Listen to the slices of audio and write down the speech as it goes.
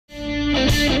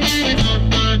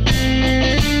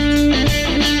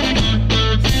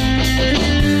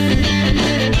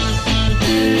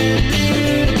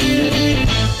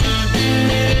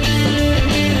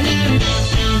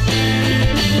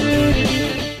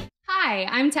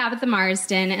Tabitha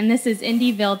Marsden, and this is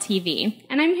Indieville TV.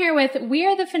 And I'm here with We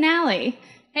Are the Finale.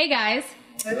 Hey, guys.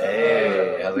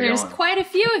 Hey, how's it going? There's quite a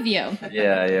few of you.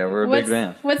 Yeah, we're a big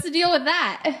band. What's the deal with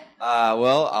that?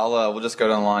 Well, we'll just go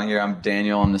down the line here. I'm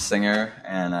Daniel, I'm the singer,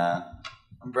 and I'm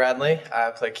Bradley.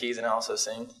 I play keys and I also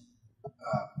sing.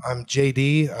 I'm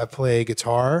JD. I play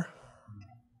guitar.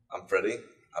 I'm Freddie.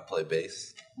 I play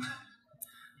bass.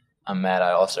 I'm Matt.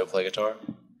 I also play guitar.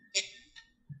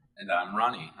 And I'm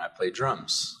Ronnie. I play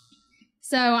drums.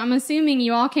 So I'm assuming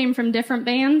you all came from different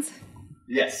bands?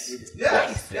 Yes.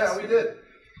 Yes. Yeah, we did.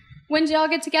 When did y'all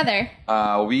get together?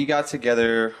 We got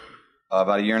together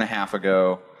about a year and a half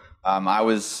ago. I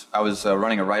was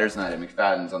running a writer's night at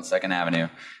McFadden's on 2nd Avenue,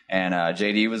 and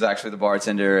JD was actually the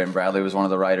bartender, and Bradley was one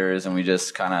of the writers, and we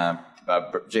just kind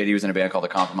of, JD was in a band called The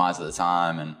Compromise at the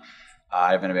time, and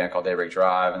I've been in a band called Daybreak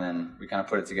Drive, and then we kind of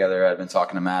put it together. I'd been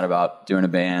talking to Matt about doing a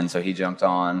band, so he jumped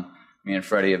on. Me and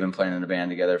Freddie have been playing in a band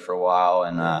together for a while,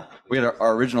 and we had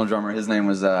our original drummer. His name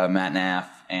was Matt Naff,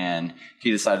 and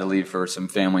he decided to leave for some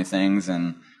family things,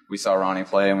 and we saw Ronnie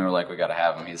play, and we were like, we got to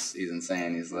have him. He's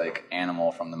insane. He's like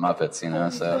Animal from the Muppets, you know,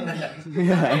 so.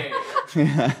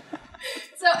 Yeah.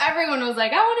 So everyone was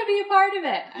like, I want to be a part of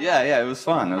it. Yeah, it was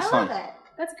fun. It was fun. I love it.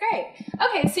 That's great.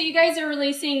 Okay, so you guys are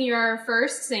releasing your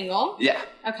first single. Yeah.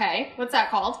 Okay, what's that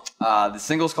called? The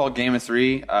single's called Game of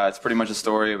Three. It's pretty much a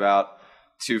story about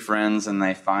two friends, and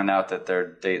they find out that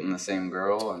they're dating the same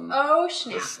girl, and oh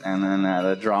snap! And then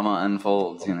the drama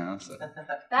unfolds, you know. So.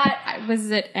 That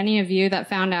was it. Any of you that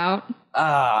found out?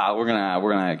 We're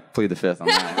gonna plead the fifth on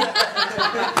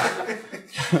that.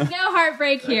 No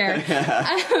heartbreak here.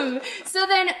 So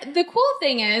then, the cool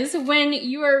thing is when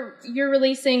you're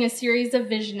releasing a series of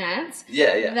visionettes.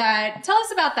 Yeah. Tell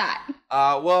us about that.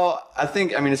 Well, I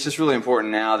mean, it's just really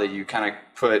important now that you kind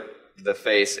of put the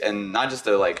face, and not just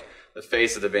the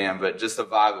face of the band, but just the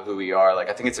vibe of who we are. Like,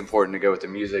 I think it's important to go with the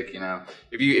music, you know.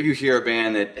 If you hear a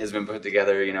band that has been put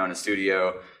together, you know, in a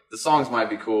studio, the songs might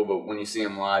be cool, but when you see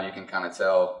them live, you can kind of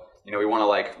tell, you know, we want to,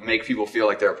 like, make people feel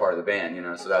like they're a part of the band, you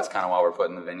know, so that's kind of why we're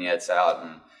putting the vignettes out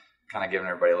and kind of giving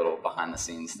everybody a little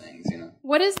behind-the-scenes things, you know.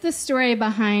 What is the story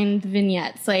behind the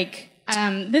vignettes? Like,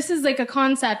 this is, like, a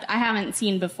concept I haven't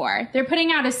seen before. They're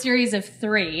putting out a series of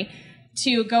 3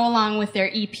 to go along with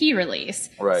their EP release.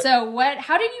 Right. So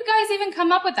how did you guys even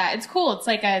come up with that? It's cool. It's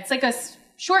like a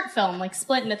short film, like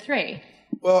split into 3.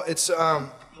 Well, it's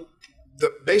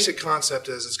the basic concept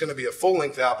is it's going to be a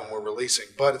full-length album we're releasing,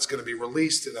 but it's going to be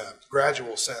released in a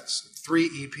gradual sense. 3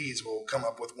 EPs will come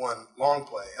up with one long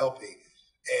play LP,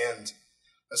 and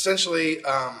essentially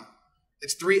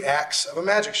it's 3 acts of a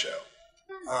magic show.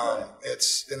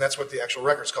 And that's what the actual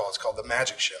record's called. It's called The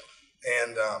Magic Show.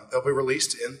 And they'll be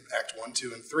released in Act 1,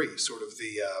 2, and 3. Sort of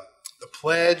the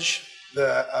pledge,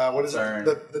 the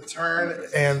turn,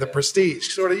 and the prestige.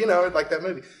 Sort of, you know, like that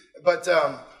movie. But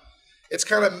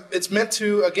it's meant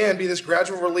to, again, be this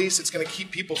gradual release. It's going to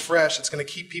keep people fresh. It's going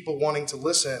to keep people wanting to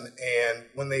listen. And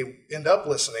when they end up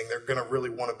listening, they're going to really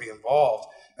want to be involved.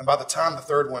 And by the time the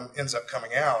 3rd one ends up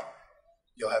coming out,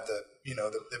 you'll have the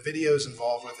videos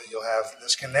involved with it. You'll have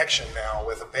this connection now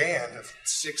with a band of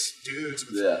 6 dudes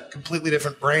with completely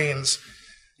different brains,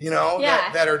 you know,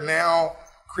 that are now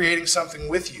creating something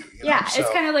with you. You know? It's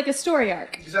kind of like a story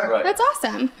arc. Exactly. Right. That's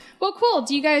awesome. Well, cool.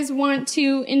 Do you guys want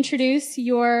to introduce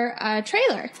your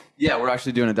trailer? Yeah, we're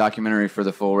actually doing a documentary for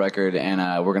the full record, and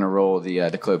we're going to roll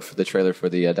the clip for the trailer for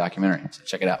the documentary. So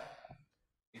check it out.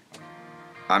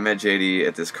 I met JD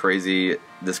at this crazy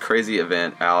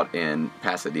event out in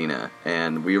Pasadena,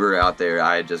 and we were out there.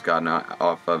 I had just gotten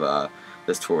off of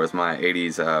this tour with my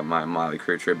 80s, my Motley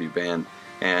Crue tribute band,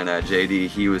 and JD,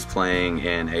 he was playing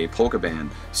in a polka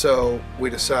band. So we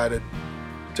decided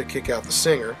to kick out the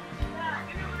singer,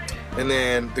 and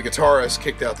then the guitarist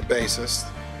kicked out the bassist,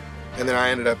 and then I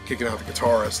ended up kicking out the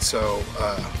guitarist. So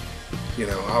you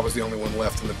know, I was the only one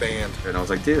left in the band. And I was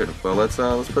like, dude, well, let's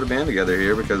put a band together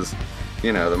here, because,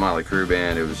 you know, the Motley Crue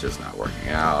band, it was just not working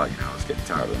out. You know, I was getting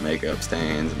tired of the makeup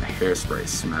stains and the hairspray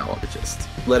smell. It just...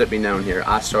 Let it be known here,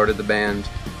 I started the band.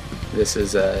 This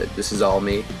is all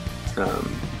me. You know,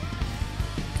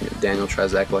 Daniel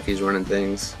tries to act like he's running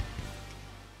things.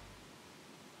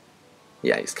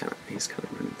 Yeah, he's kind of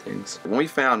running things. When we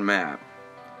found Matt,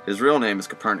 his real name is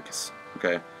Copernicus,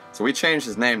 okay? So we changed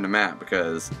his name to Matt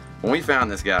because when we found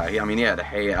this guy, he had a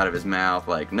hay out of his mouth,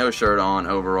 like no shirt on,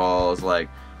 overalls, like,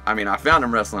 I found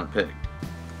him wrestling a pig.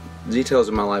 The details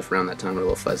of my life around that time were a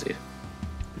little fuzzy.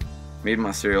 made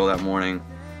my cereal that morning.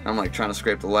 I'm like trying to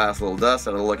scrape the last little dust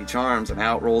out of the Lucky Charms, and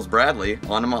out rolls Bradley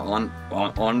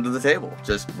onto the table,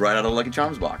 just right out of the Lucky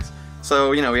Charms box.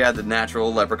 So, you know, we had the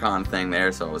natural leprechaun thing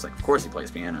there, so I was like, of course he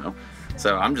plays piano.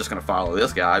 So I'm just gonna follow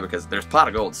this guy because there's a pot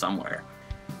of gold somewhere.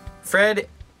 Fred,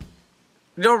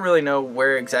 we don't really know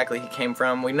where exactly he came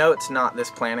from. We know it's not this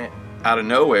planet. Out of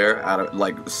nowhere,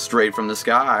 like straight from the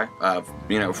sky,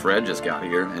 you know, Fred just got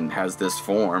here and has this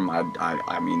form.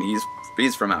 I mean,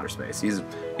 he's from outer space. He's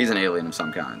an alien of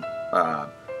some kind.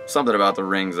 Something about the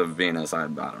rings of Venus, I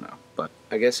don't know. But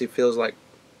I guess he feels like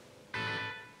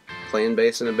playing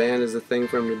bass in a band is the thing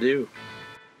for him to do.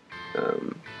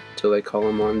 Until they call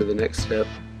him on to the next step.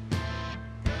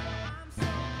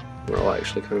 We're all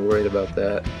actually kind of worried about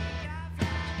that.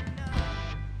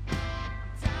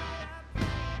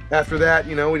 After that,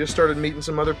 you know, we just started meeting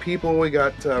some other people. We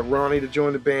got Ronnie to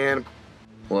join the band.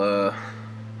 well,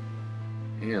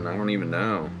 man, I don't even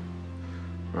know.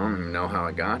 I don't even know how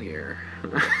I got here.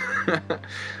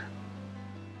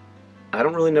 I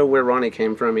don't really know where Ronnie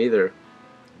came from either.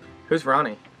 Who's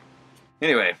Ronnie?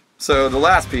 Anyway, so the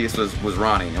last piece was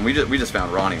Ronnie, and we just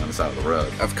found Ronnie on the side of the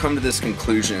road. I've come to this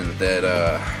conclusion that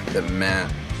that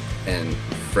Matt and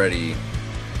Freddie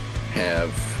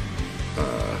have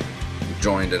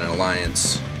joined an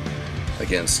alliance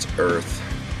against Earth.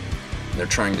 They're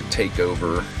trying to take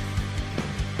over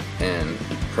and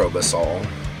probe us all.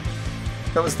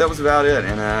 That was about it,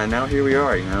 and now here we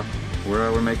are. You know,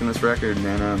 we're making this record,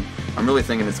 and I'm really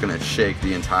thinking it's gonna shake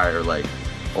the entire like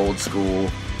old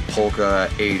school polka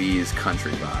 80s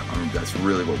country vibe. I mean, that's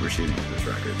really what we're shooting with this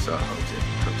record. So I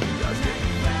hope you guys get it.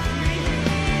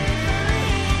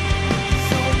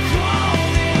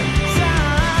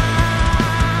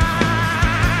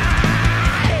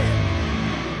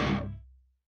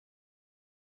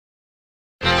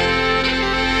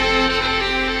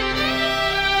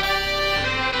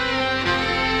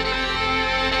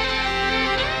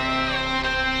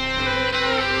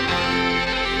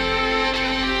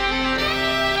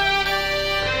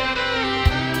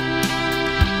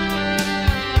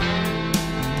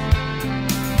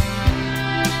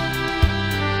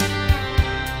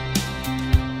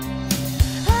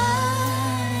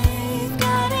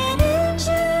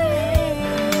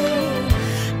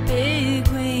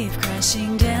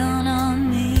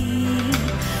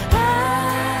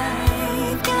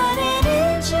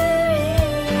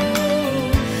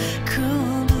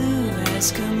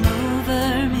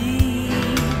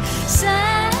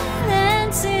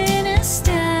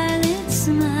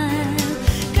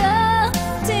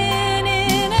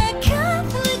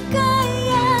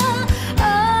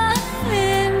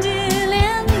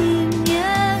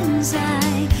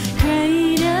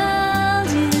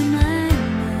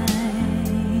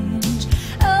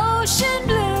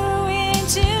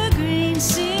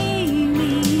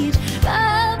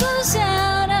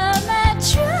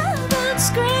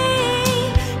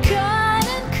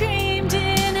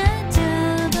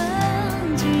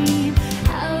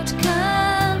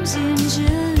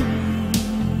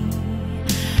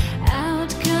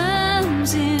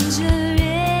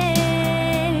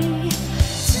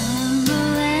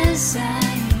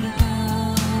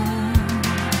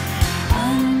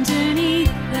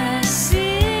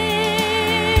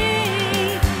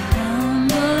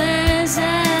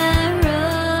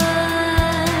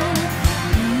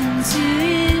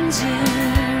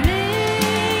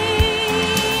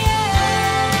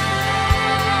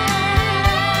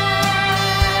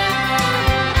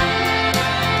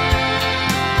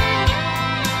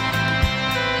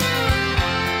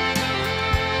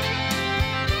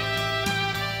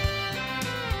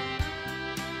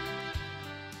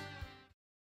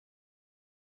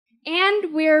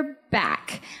 And we're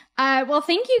back. Well,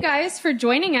 thank you guys for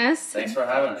joining us. Thanks for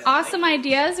having us. Awesome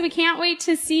ideas. We can't wait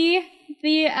to see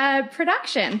the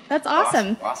production. That's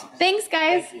awesome. Awesome. Thanks,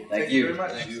 guys. Thank you. Very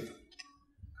much.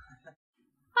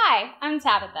 Hi, I'm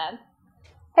Tabitha.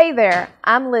 Hey there,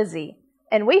 I'm Lizzie,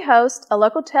 and we host a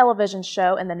local television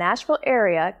show in the Nashville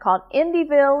area called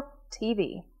Indieville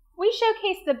TV. We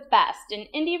showcase the best in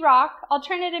indie rock,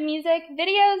 alternative music,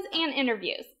 videos, and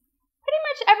interviews. Pretty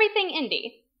much everything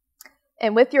indie.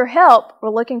 And with your help,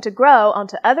 we're looking to grow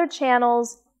onto other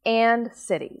channels and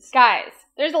cities. Guys,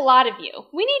 there's a lot of you.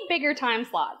 We need bigger time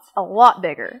slots. A lot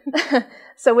bigger.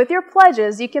 So with your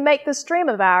pledges, you can make this stream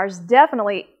of ours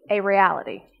definitely a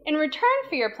reality. In return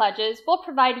for your pledges, we'll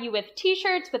provide you with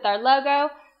t-shirts with our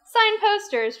logo, signed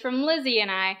posters from Lizzie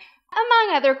and I,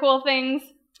 among other cool things.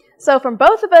 So from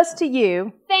both of us to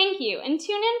you, thank you, and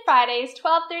tune in Fridays,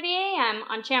 12:30 a.m.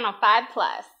 on Channel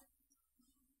 5+.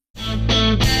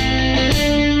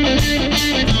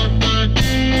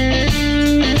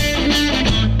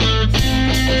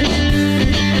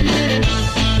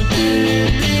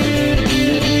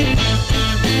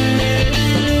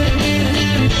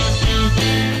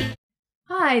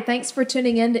 Hi, thanks for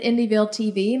tuning in to Indieville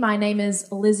TV. My name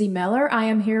is Lizzie Meller. I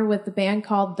am here with the band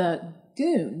called the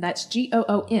Goon. That's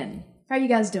Goon. How are you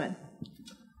guys doing?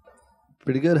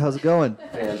 Pretty good. How's it going?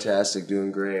 Fantastic,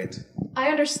 doing great. I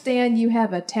understand you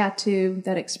have a tattoo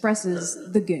that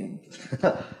expresses the Goon.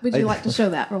 Would you like to show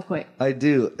that real quick? I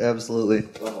do, absolutely.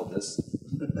 I'll hold this.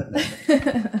 I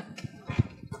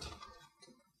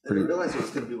didn't realize it was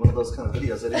going to be one of those kind of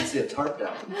videos. I didn't see a tarp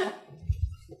down.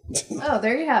 Oh,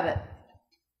 there you have it.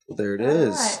 There it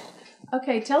is. All right.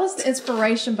 Okay, tell us the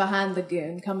inspiration behind the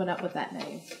Goon, coming up with that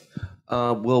name.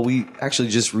 Well, we actually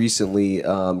just recently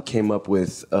came up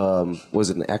with, was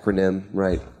it an acronym,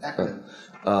 right?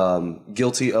 Acronym.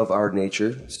 Guilty of Our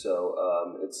Nature. So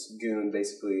it's Goon,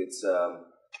 basically. It's,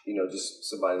 just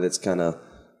somebody that's kind of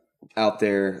out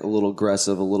there, a little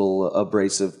aggressive, a little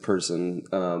abrasive person.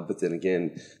 But then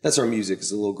again, that's our music.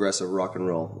 It's a little aggressive rock and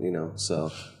roll, so.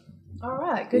 All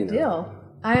right, good deal.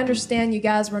 I understand you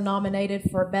guys were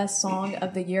nominated for Best Song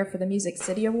of the Year for the Music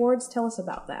City Awards. Tell us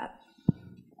about that.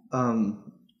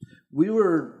 We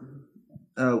were,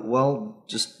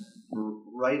 just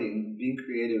writing, being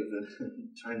creative, and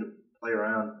trying to play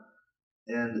around.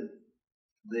 And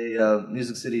the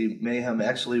Music City Mayhem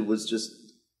actually was just,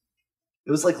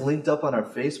 it was like linked up on our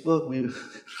Facebook.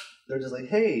 They're just like,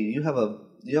 hey, you have a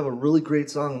really great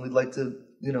song, and we'd like to,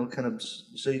 kind of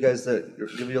show you guys that,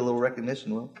 give you a little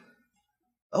recognition.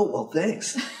 Well,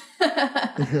 thanks.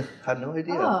 Had no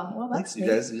idea. Oh, well, that's thanks, you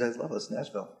guys. You guys love us,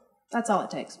 Nashville. That's all it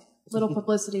takes. Little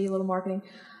publicity, little marketing.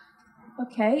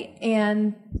 Okay,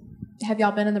 and have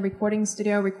y'all been in the recording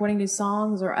studio recording new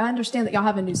songs? Or I understand that y'all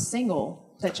have a new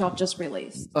single that y'all just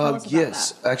released. Tell us about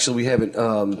Yes, that. actually, we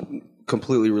haven't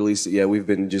completely released it yet. We've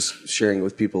been just sharing it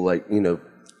with people like,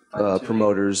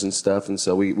 promoters and stuff, and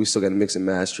so we still got to mix and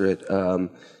master it.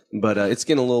 But it's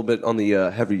getting a little bit on the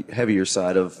heavier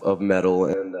side of metal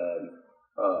and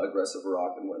aggressive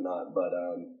rock and whatnot. But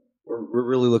we're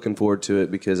really looking forward to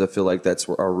it because I feel like that's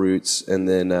where our roots. And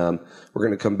then we're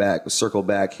going to circle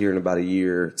back here in about a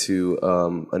year to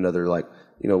another a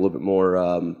little bit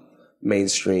more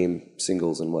mainstream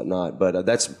singles and whatnot. But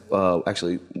that's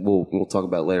actually we'll talk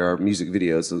about later. Our music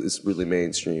videos is really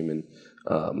mainstream and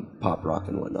pop rock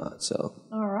and whatnot. So.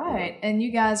 All right, and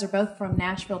you guys are both from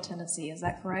Nashville, Tennessee. Is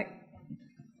that correct?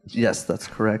 Yes, that's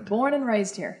correct. Born and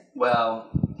raised here. Well,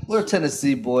 we're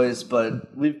Tennessee boys,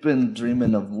 but we've been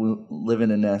dreaming of living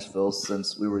in Nashville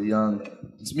since we were young.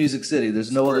 It's Music City.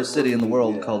 There's no other city in the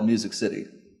world called Music City.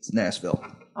 It's Nashville.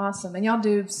 Awesome. And y'all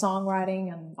do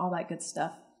songwriting and all that good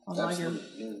stuff on all your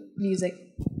music.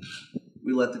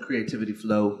 We let the creativity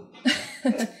flow.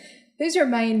 Who's your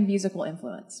main musical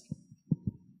influence?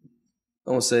 I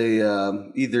want to say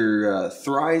either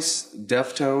Thrice,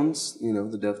 Deftones,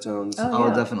 the Deftones. Oh,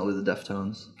 yeah. Definitely the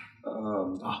Deftones.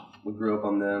 We grew up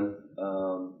on them.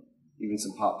 Even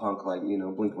some pop punk like,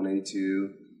 Blink-182.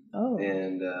 Oh.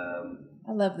 And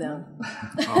I love them.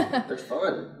 they're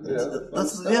fun.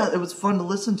 It was fun to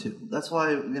listen to. That's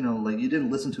why, you didn't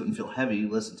listen to it and feel heavy. You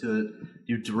listened to it,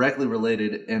 you directly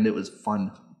related, and it was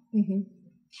fun. Mm-hmm.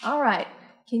 All right.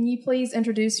 Can you please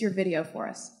introduce your video for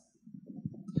us?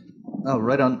 Oh,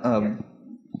 right on.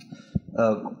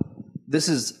 This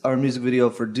is our music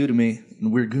video for Do To Me,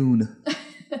 and we're Goon.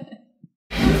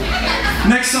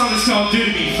 Next song is called Do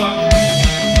To Me.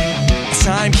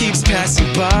 Time keeps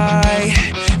passing by,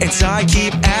 and I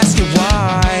keep asking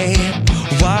why.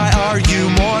 Why are you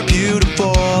more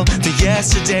beautiful than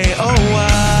yesterday? Oh,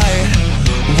 why?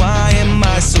 Why am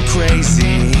I so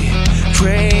crazy?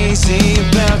 Crazy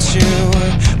about you.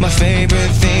 My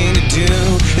favorite thing to do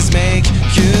is make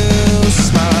you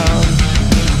smile.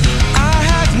 I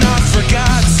have not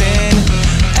forgotten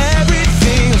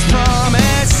everything was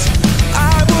promised.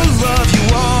 I will love you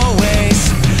always.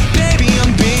 Baby,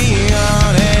 I'm being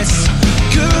honest.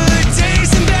 Good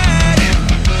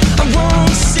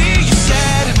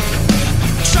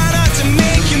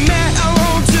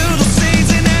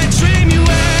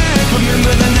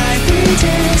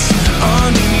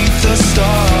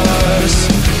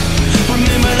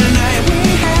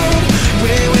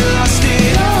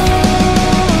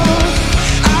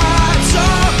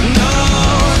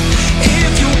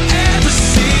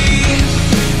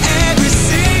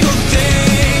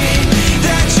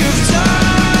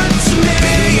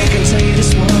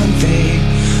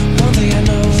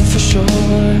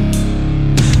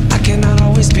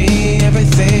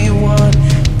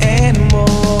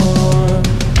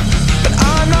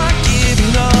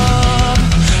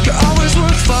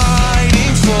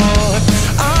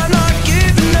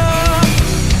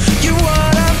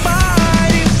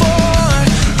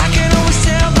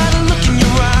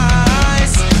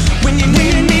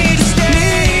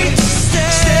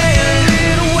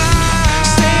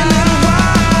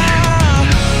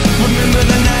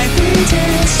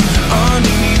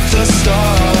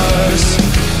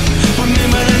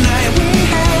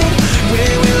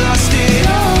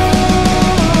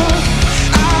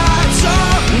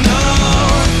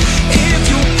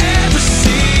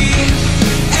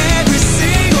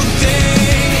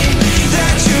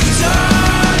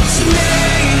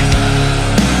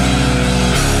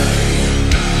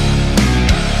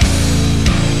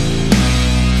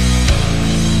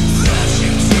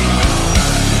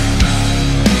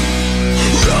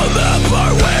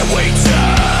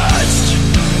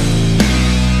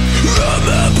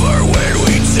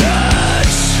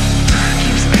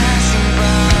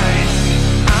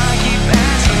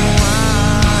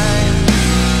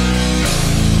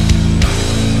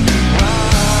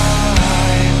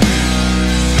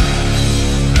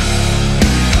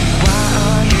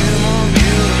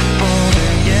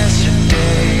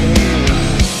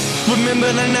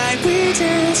we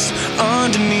danced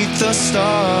underneath the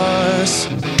stars.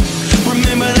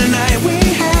 Remember the night we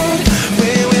had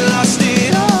where we lost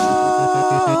it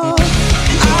all.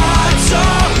 I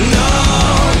don't know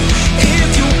if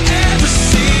you ever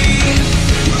see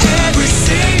every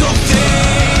single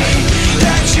thing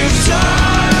that you've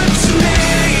done to me.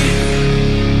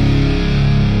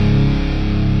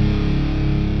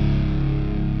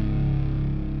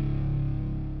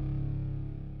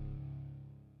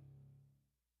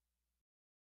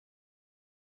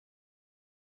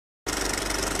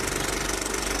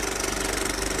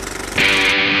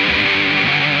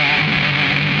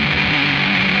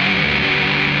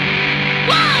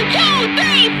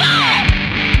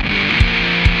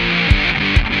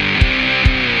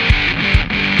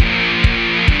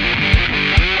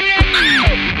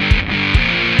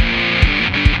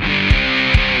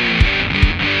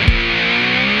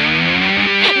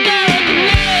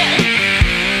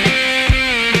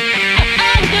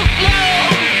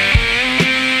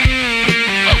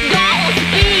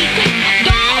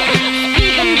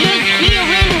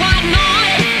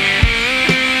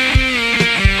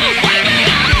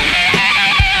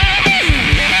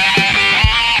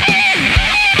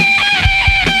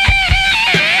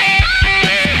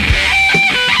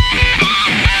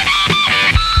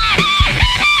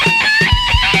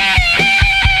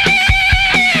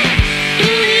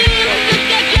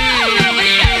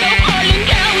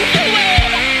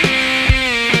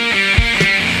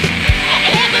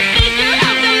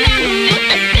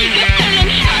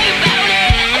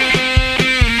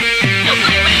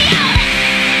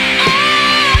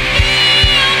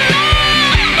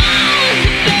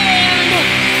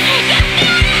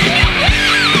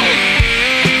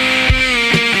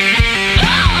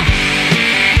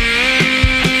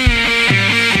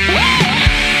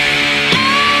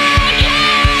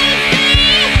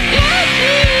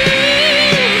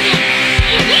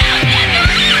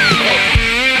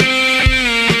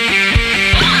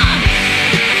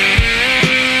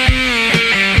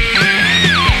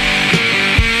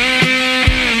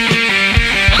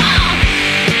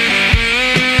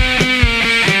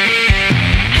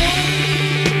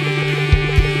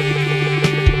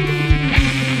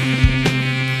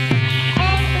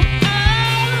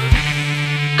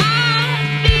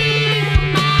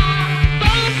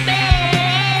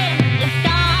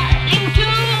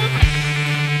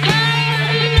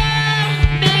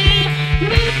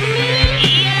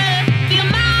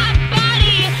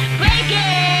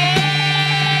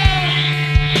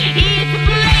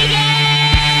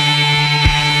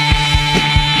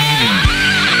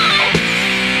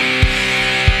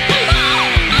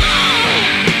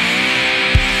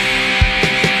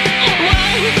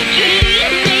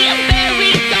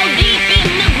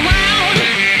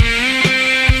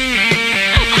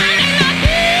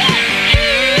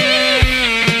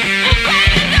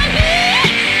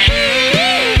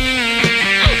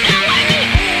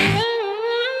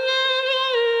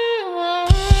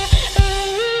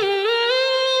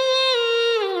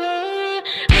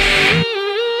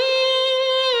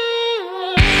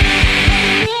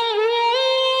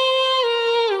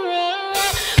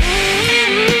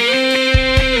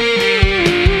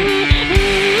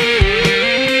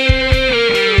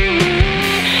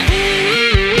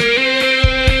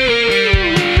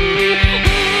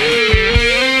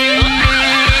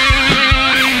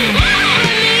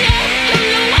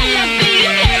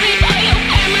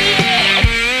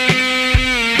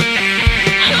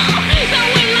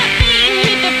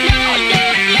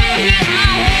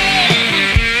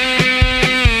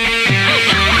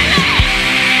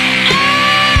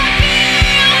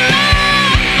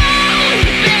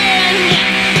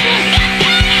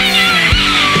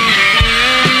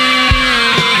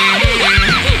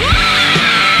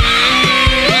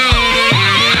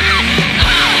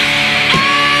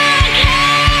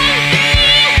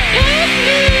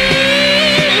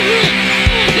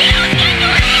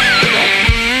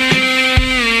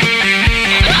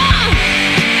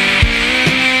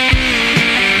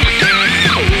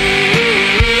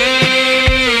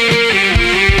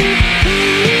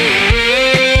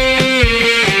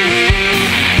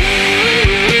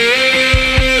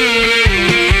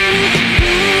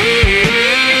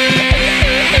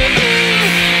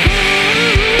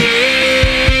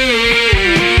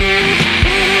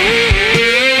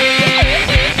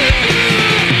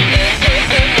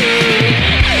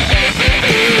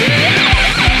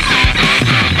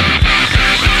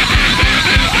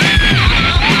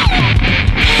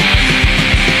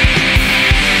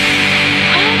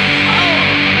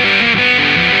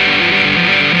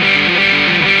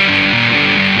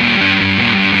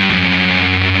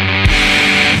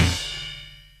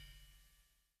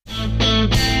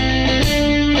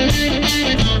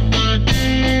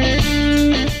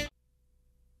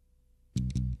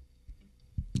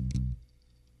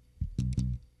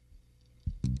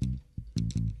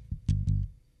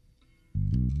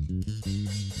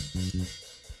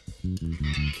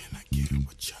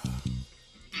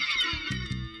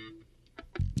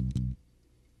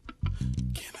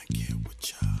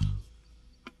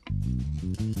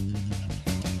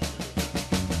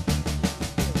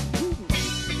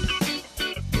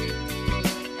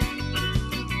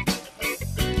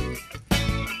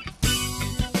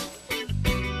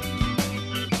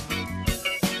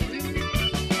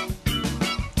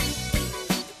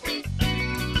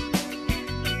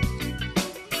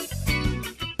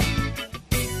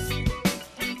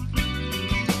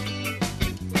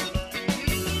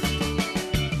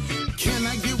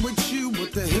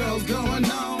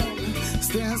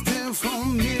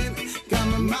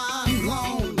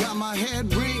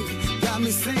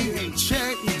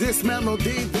 This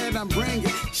melody that I'm bringing.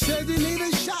 Said you need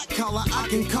a shot caller, I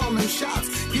can call them shots.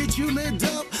 Get you lit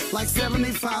up like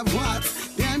 75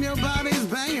 watts. Damn, your body's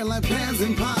banging like pans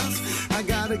and pots. I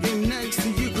gotta get next to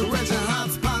you, correct your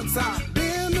hot spots. I've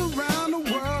been around the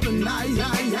world and I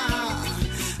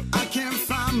can't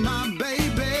find my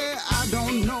baby. I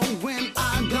don't know when,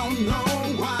 I don't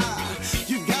know why.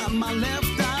 You got my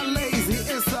left eye lazy.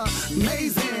 It's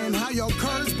amazing how your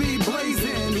curves be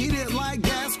blazing. He didn't like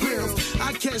gas grills.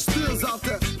 I catch thrills off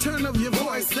the turn of your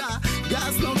voice. I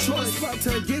got no choice but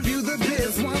to give you the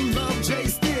biz. One love, Jay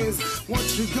Stiz. What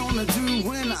you gonna do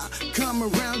when I come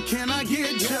around? Can I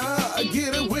get ya?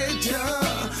 Get it with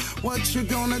ya? What you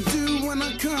gonna do when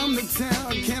I come to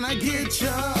town? Can I get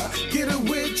ya? Get it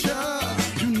with ya?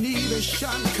 You need a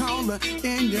shot caller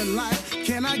in your life.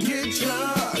 Can I get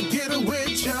ya? Get it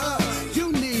with ya?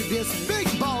 You need this big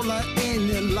baller in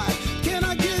your life. Can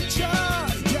I get ya?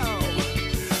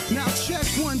 Now check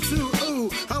 1, 2,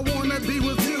 ooh, I wanna be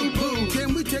with you, boo.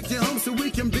 Can we take you home so we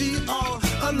can be all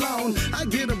alone? I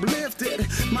get uplifted,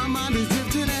 my mind is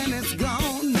drifted and it's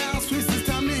gone. Now sweet, it's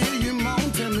time to hear you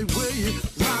moan. Tell me where you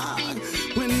rock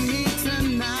with me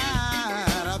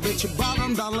tonight. I bet you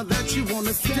bottom dollar that you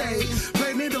wanna stay.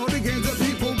 Play me all the games that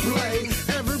people play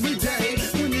every day.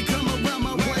 When you come around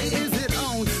my way, is it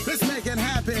on? Let's make it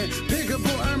happen. Pick a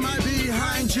boy, I might be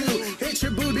behind you. Hit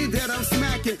your booty that I'm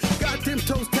smacking. Got them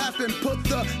toes tapping, put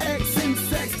the X in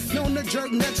sex. Known to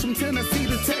jerk next from Tennessee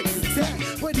to Texas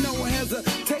Tech. With no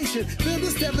hesitation, feel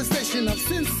this devastation of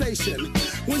sensation.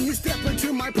 When you step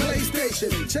into my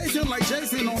PlayStation, chasing like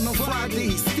Jason on the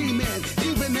Friday, steaming.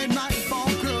 Even at nightfall,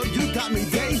 girl, you got me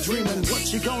daydreaming.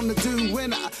 What you gonna do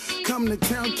when I come to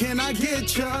town? Can I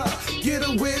get ya? Get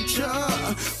a with ya?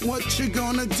 What you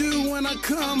gonna do when I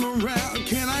come around?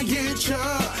 Can I get ya?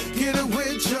 Get a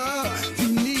with ya? You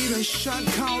need a shot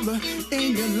caller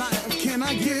in your life. Can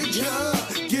I get ya?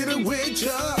 Get a with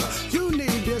ya? You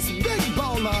need this big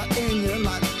baller in your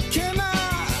life. Can I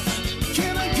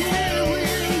get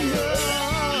with ya?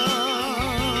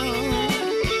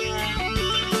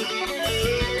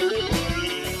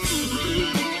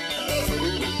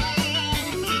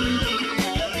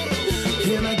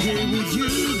 Can I get with you,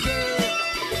 girl?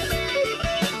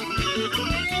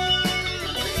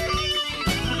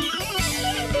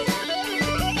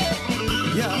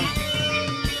 Yeah.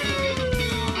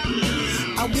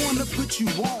 I wanna put you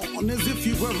on as if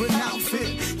you were an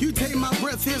outfit. You take my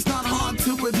breath, it's not hard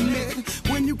to admit.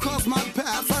 When you cross my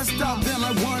path, I stop, then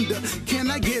I wonder, can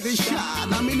I get a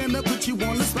shot? I mean, to put you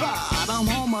on the spot. I'm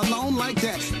home alone like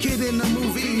that kid in the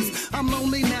movies. I'm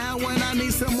lonely now when I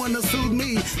need someone to soothe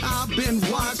me. I've been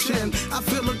watching, I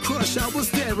feel a crush, I was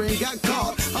staring, got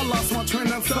caught. I lost my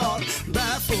train of thought,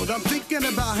 baffled. I'm thinking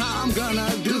about how I'm gonna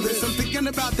do this. I'm thinking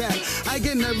about that. I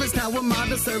get nervous now with my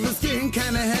service getting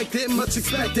kinda hectic, much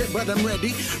expected, but I'm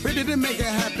ready to make it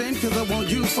happen, cause I want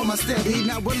you for my steady.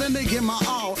 Not willing to give my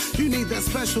all, you need that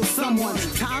special someone.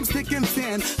 Time's thick and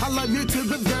thin, I love you to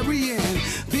the very end.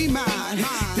 Be mine,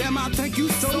 damn, I think you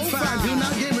so fine. Do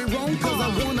not get me wrong, cause I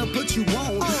wanna put you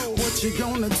on. What you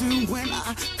gonna do when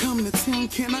I come to town?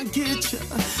 Can I get ya?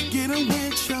 Get a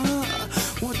with ya?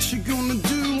 What you gonna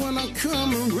do when I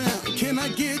come around? Can I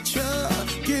get ya?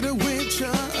 Get a with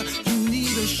ya? You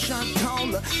need a shot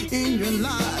caller in your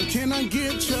life. Can I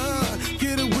get ya?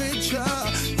 Get a with ya?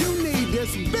 You need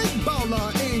this big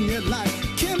baller in your life.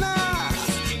 Can I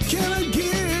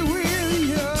get with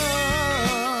ya?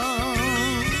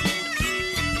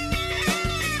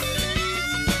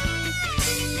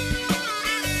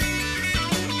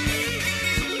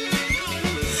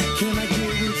 Can I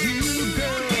get with you,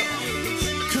 girl?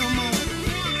 Come on.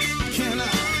 Can I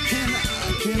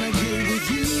get with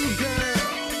you, girl?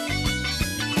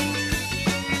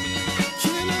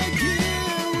 Can I get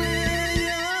with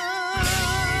ya?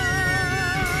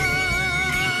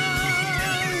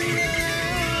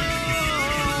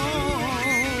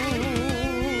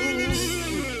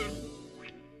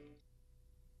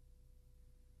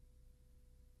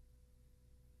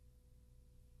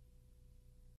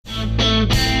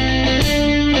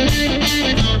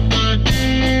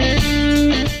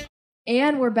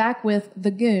 And we're back with the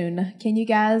Goon. Can you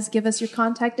guys give us your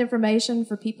contact information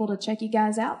for people to check you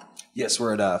guys out? Yes,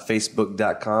 we're at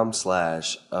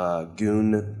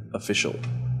facebook.com/goonofficial.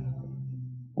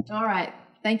 All right.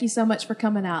 Thank you so much for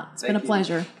coming out. It's been a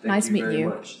pleasure. Nice meeting you.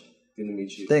 Much. Good to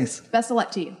meet you. Thanks. Best of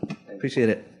luck to you. Appreciate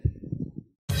it.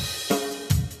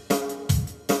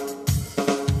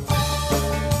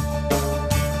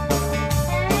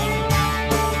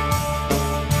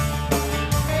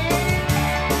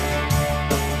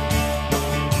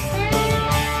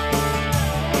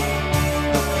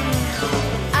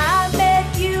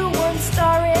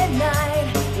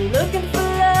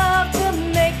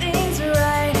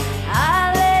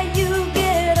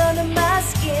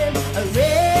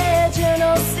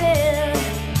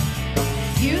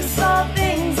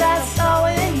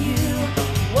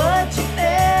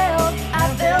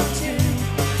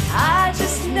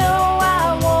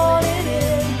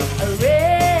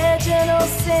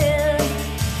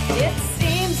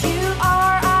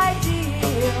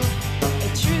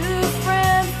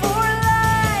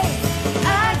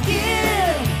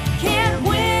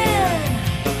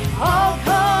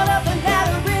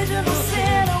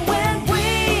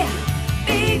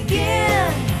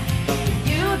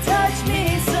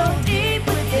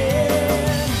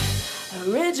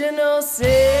 Original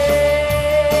sin.